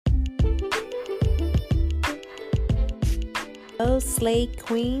Hello, Slay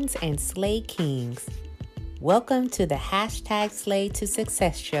Queens and Slay Kings. Welcome to the Slay to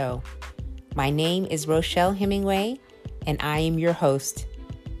Success show. My name is Rochelle Hemingway, and I am your host.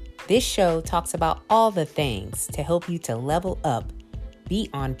 This show talks about all the things to help you to level up, be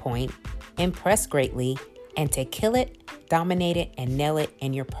on point, impress greatly, and to kill it, dominate it, and nail it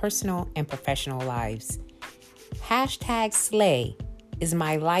in your personal and professional lives. Slay is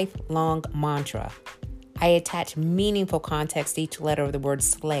my lifelong mantra. I attach meaningful context to each letter of the word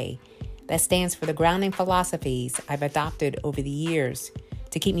slay that stands for the grounding philosophies I've adopted over the years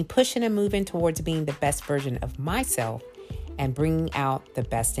to keep me pushing and moving towards being the best version of myself and bringing out the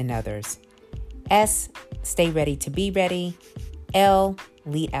best in others. S, stay ready to be ready. L,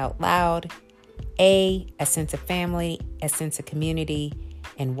 lead out loud. A sense of family, a sense of community,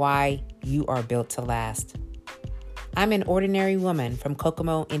 and Y, you are built to last. I'm an ordinary woman from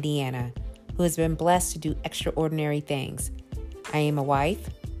Kokomo, Indiana, who has been blessed to do extraordinary things. I am a wife,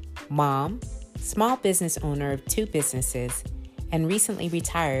 mom, small business owner of 2 businesses, and recently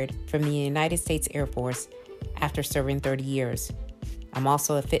retired from the United States Air Force after serving 30 years. I'm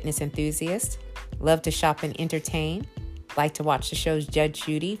also a fitness enthusiast, love to shop and entertain, like to watch the shows Judge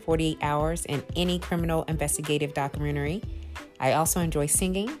Judy, 48 Hours, and any criminal investigative documentary. I also enjoy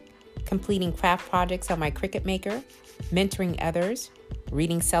singing, completing craft projects on my Cricut Maker, mentoring others,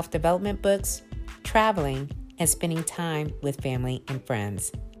 reading self-development books, traveling, and spending time with family and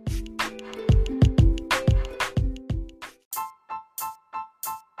friends.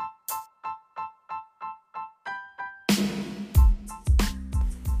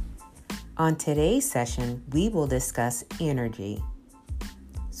 On today's session, we will discuss energy.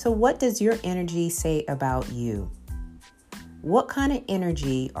 So what does your energy say about you? What kind of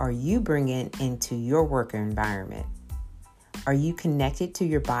energy are you bringing into your work environment? Are you connected to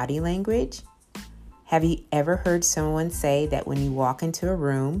your body language? Have you ever heard someone say that when you walk into a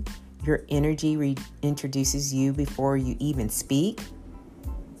room, your energy introduces you before you even speak?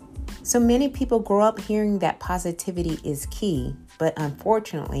 So many people grow up hearing that positivity is key, but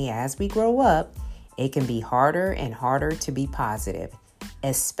unfortunately, as we grow up, it can be harder and harder to be positive,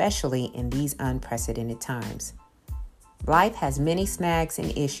 especially in these unprecedented times. Life has many snags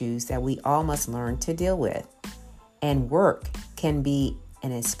and issues that we all must learn to deal with. And work can be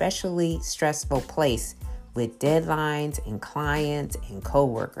an especially stressful place with deadlines and clients and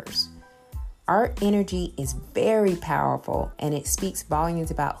coworkers. Our energy is very powerful, and it speaks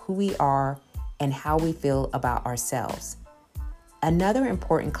volumes about who we are and how we feel about ourselves. Another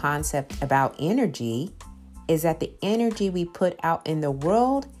important concept about energy is that the energy we put out in the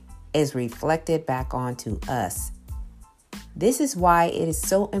world is reflected back onto us. This is why it is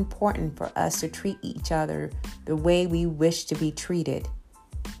so important for us to treat each other the way we wish to be treated.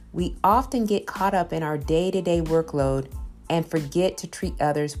 We often get caught up in our day-to-day workload and forget to treat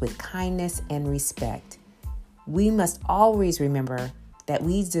others with kindness and respect. We must always remember that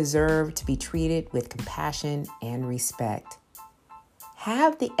we deserve to be treated with compassion and respect.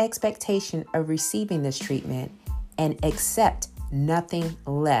 Have the expectation of receiving this treatment and accept nothing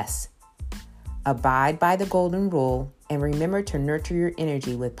less. Abide by the golden rule and remember to nurture your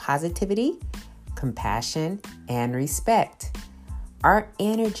energy with positivity, compassion, and respect. Our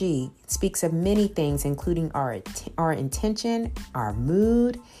energy speaks of many things, including our intention, our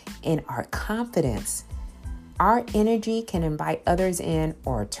mood, and our confidence. Our energy can invite others in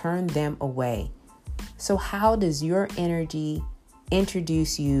or turn them away. So how does your energy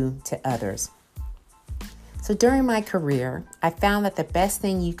introduce you to others? So during my career, I found that the best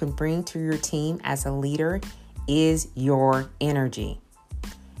thing you can bring to your team as a leader is your energy.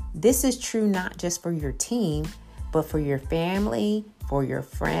 This is true not just for your team, but for your family, for your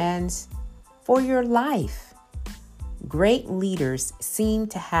friends, for your life. Great leaders seem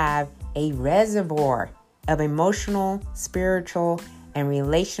to have a reservoir of emotional, spiritual, and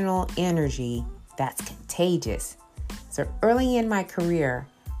relational energy that's contagious. So early in my career,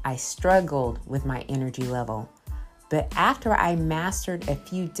 I struggled with my energy level. But after I mastered a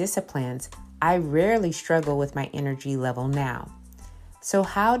few disciplines, I rarely struggle with my energy level now. So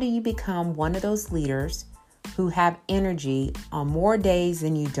how do you become one of those leaders who have energy on more days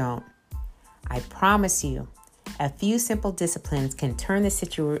than you don't? I promise you, a few simple disciplines can turn the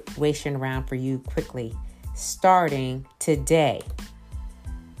situation around for you quickly, starting today.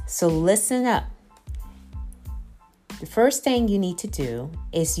 So listen up. The first thing you need to do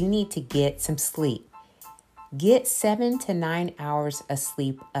is you need to get some sleep. Get 7 to 9 hours of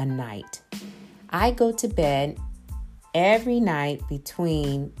sleep a night. I go to bed every night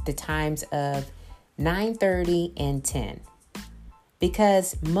between the times of 9:30 and 10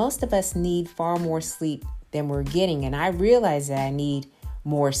 because most of us need far more sleep than we're getting. And I realize that I need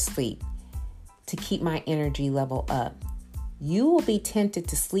more sleep to keep my energy level up. You will be tempted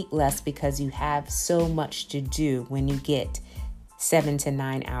to sleep less because you have so much to do when you get 7 to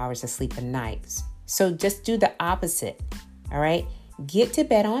 9 hours of sleep a night. So just do the opposite. All right. Get to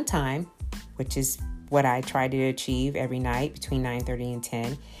bed on time, which is what I try to achieve every night between 9:30 and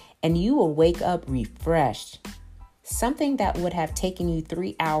 10. And you will wake up refreshed. Something that would have taken you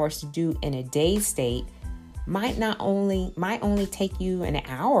 3 hours to do in a dazed state might only take you an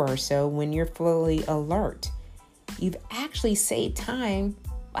hour or so when you're fully alert. You've actually saved time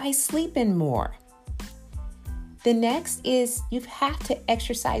by sleeping more. The next is you have to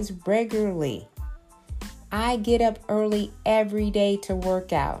exercise regularly. I get up early every day to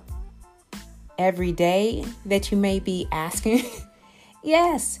work out. Every day that you may be asking?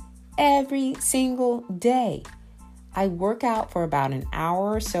 Yes, every single day. I work out for about an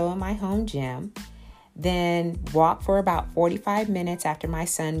hour or so in my home gym, then walk for about 45 minutes after my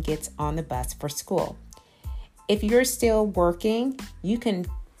son gets on the bus for school. If you're still working, you can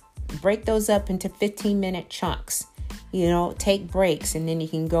break those up into 15-minute chunks. Take breaks, and then you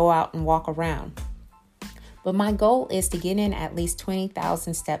can go out and walk around. But my goal is to get in at least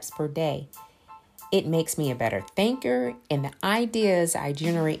 20,000 steps per day. It makes me a better thinker, and the ideas I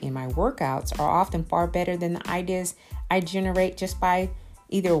generate in my workouts are often far better than the ideas I generate just by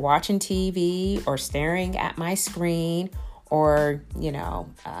either watching TV or staring at my screen or,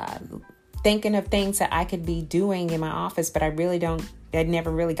 thinking of things that I could be doing in my office, but I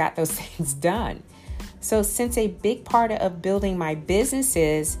never really got those things done. So since a big part of building my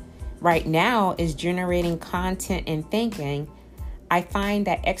businesses right now is generating content and thinking, I find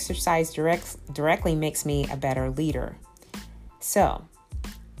that exercise directly makes me a better leader. So,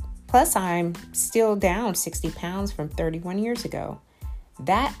 plus I'm still down 60 pounds from 31 years ago.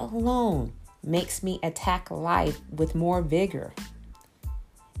 That alone makes me attack life with more vigor.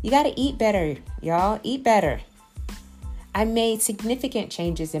 You got to eat better, y'all. Eat better. I made significant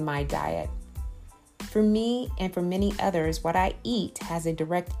changes in my diet. For me and for many others, what I eat has a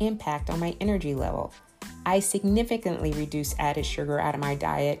direct impact on my energy level. I significantly reduced added sugar out of my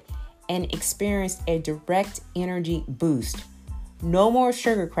diet and experienced a direct energy boost. No more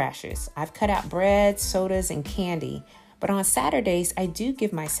sugar crashes. I've cut out bread, sodas, and candy. But on Saturdays, I do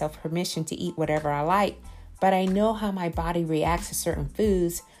give myself permission to eat whatever I like, but I know how my body reacts to certain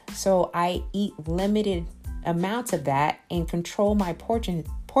foods, so I eat limited amounts of that and control my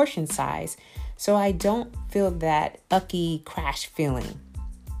portion size so I don't feel that ucky crash feeling.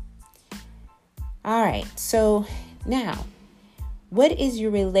 All right, so now, what is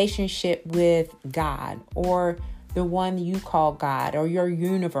your relationship with God or the one you call God or your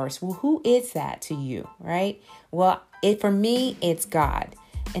universe? Well, who is that to you, right? Well, for me, it's God.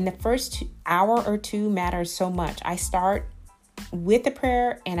 And the first hour or two matters so much. I start with a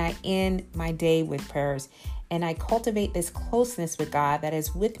prayer and I end my day with prayers. And I cultivate this closeness with God that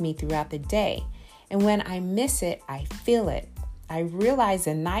is with me throughout the day. And when I miss it, I feel it. I realize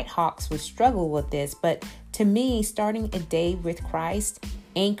the Nighthawks would struggle with this, but to me, starting a day with Christ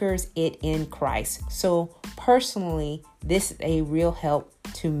anchors it in Christ. So personally, this is a real help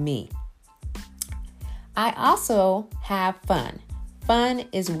to me. I also have fun. Fun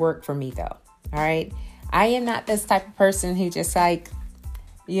is work for me though. All right. I am not this type of person who just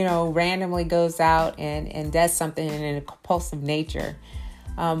randomly goes out and does something in a compulsive nature.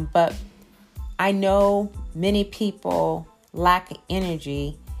 But I know many people lack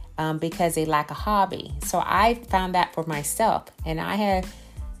energy because they lack a hobby. So I found that for myself, and I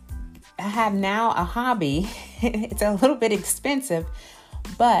have now a hobby. It's a little bit expensive,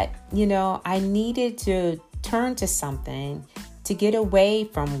 but I needed to turn to something to get away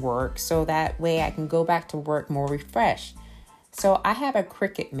from work so that way I can go back to work more refreshed. So I have a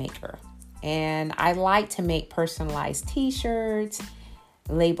Cricut maker, and I like to make personalized t-shirts,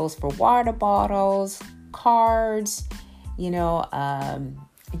 labels for water bottles, cards,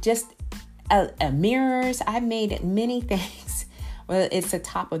 just mirrors. I've made many things. Well, it's the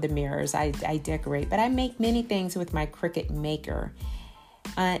top of the mirrors I decorate, but I make many things with my Cricut maker.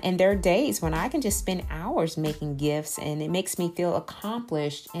 And there are days when I can just spend hours making gifts, and it makes me feel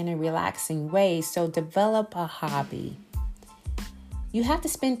accomplished in a relaxing way. So develop a hobby. You have to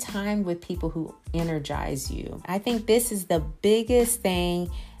spend time with people who energize you. I think this is the biggest thing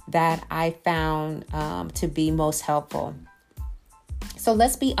that I found to be most helpful. So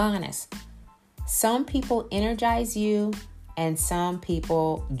let's be honest. Some people energize you and some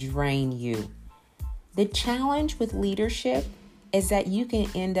people drain you. The challenge with leadership is that you can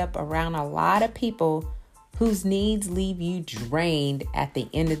end up around a lot of people whose needs leave you drained at the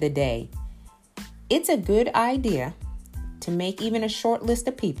end of the day. it's a good idea to make even a short list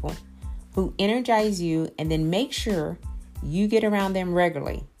of people who energize you and then make sure you get around them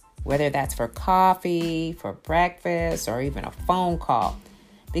regularly, whether that's for coffee, for breakfast, or even a phone call.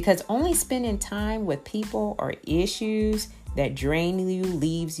 Because only spending time with people or issues that drain you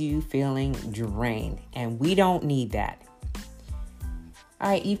leaves you feeling drained. And we don't need that. All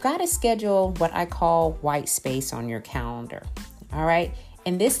right, you've got to schedule what I call white space on your calendar. All right.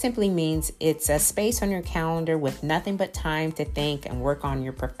 And this simply means it's a space on your calendar with nothing but time to think and work on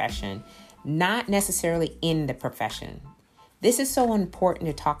your profession, not necessarily in the profession. This is so important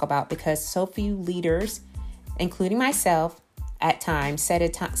to talk about because so few leaders, including myself, at times set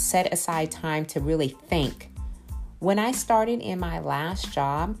aside time to really think. When I started in my last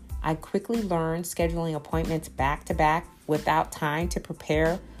job, I quickly learned scheduling appointments back to back without time to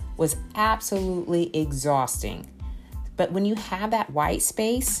prepare was absolutely exhausting. But when you have that white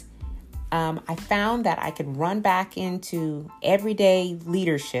space, I found that I could run back into everyday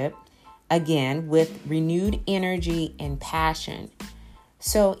leadership again with renewed energy and passion.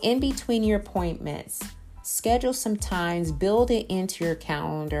 So in between your appointments, schedule some times, build it into your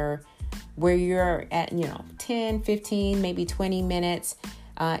calendar where you're at, 10, 15, maybe 20 minutes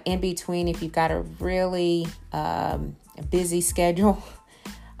in between if you've got a really busy schedule.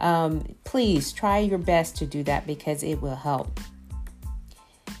 Please try your best to do that because it will help.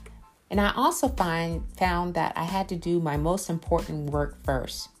 And I also found that I had to do my most important work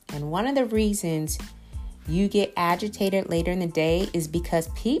first. And one of the reasons you get agitated later in the day is because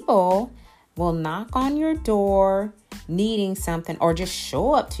people will knock on your door needing something or just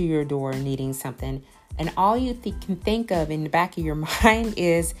show up to your door needing something. And all you can think of in the back of your mind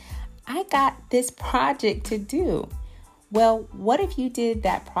is, I got this project to do. Well, what if you did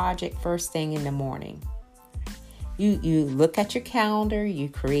that project first thing in the morning? You look at your calendar, you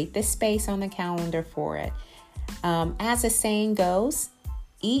create the space on the calendar for it. As the saying goes,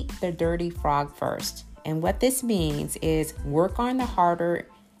 eat the dirty frog first. And what this means is work on the harder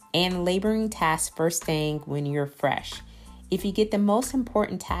and laboring tasks first thing when you're fresh. If you get the most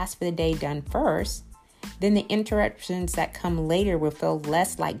important task for the day done first, then the interruptions that come later will feel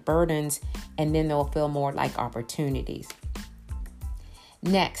less like burdens and then they'll feel more like opportunities.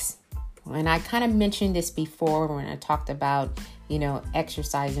 Next, and I kind of mentioned this before when I talked about,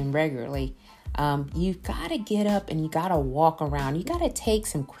 exercising regularly. You've got to get up and you got to walk around. You got to take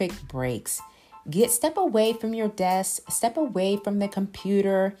some quick breaks. Step away from your desk, step away from the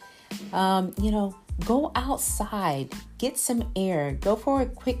computer, go outside, get some air, go for a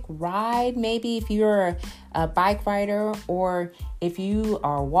quick ride. Maybe if you're a bike rider or if you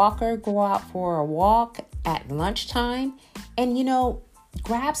are a walker, go out for a walk at lunchtime and,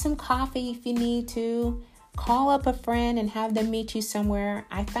 grab some coffee if you need to. Call up a friend and have them meet you somewhere.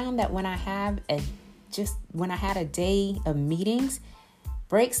 I found that when I had a day of meetings,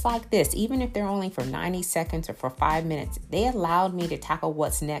 breaks like this, even if they're only for 90 seconds or for 5 minutes, they allowed me to tackle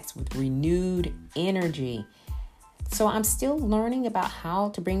what's next with renewed energy. So I'm still learning about how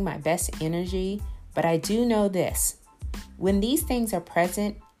to bring my best energy, but I do know this. When these things are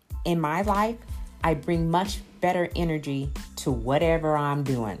present in my life, I bring much better energy to whatever I'm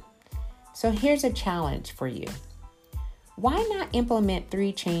doing. So here's a challenge for you. Why not implement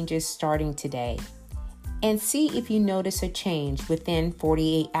 3 changes starting today and see if you notice a change within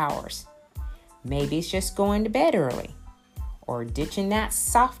 48 hours? Maybe it's just going to bed early, or ditching that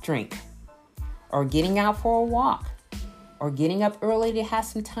soft drink, or getting out for a walk, or getting up early to have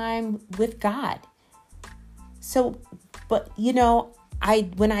some time with God.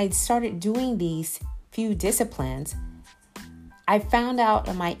 When I started doing these few disciplines, I found out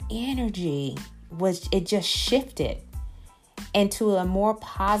that my energy it just shifted into a more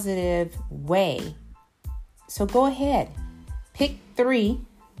positive way. So go ahead, pick 3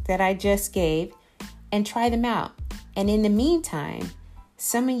 that I just gave and try them out. And in the meantime,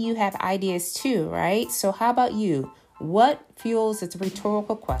 some of you have ideas too, right? So how about you? What fuels, it's a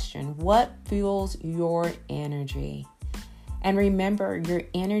rhetorical question, what fuels your energy? And remember, your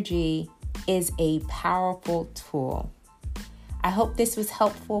energy is a powerful tool. I hope this was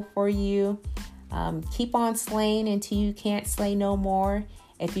helpful for you. Keep on slaying until you can't slay no more.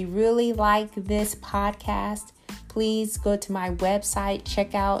 If you really like this podcast, please go to my website,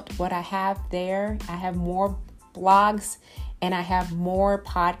 check out what I have there. I have more blogs and I have more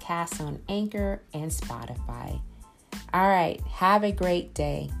podcasts on Anchor and Spotify. All right, have a great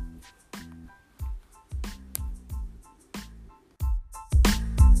day.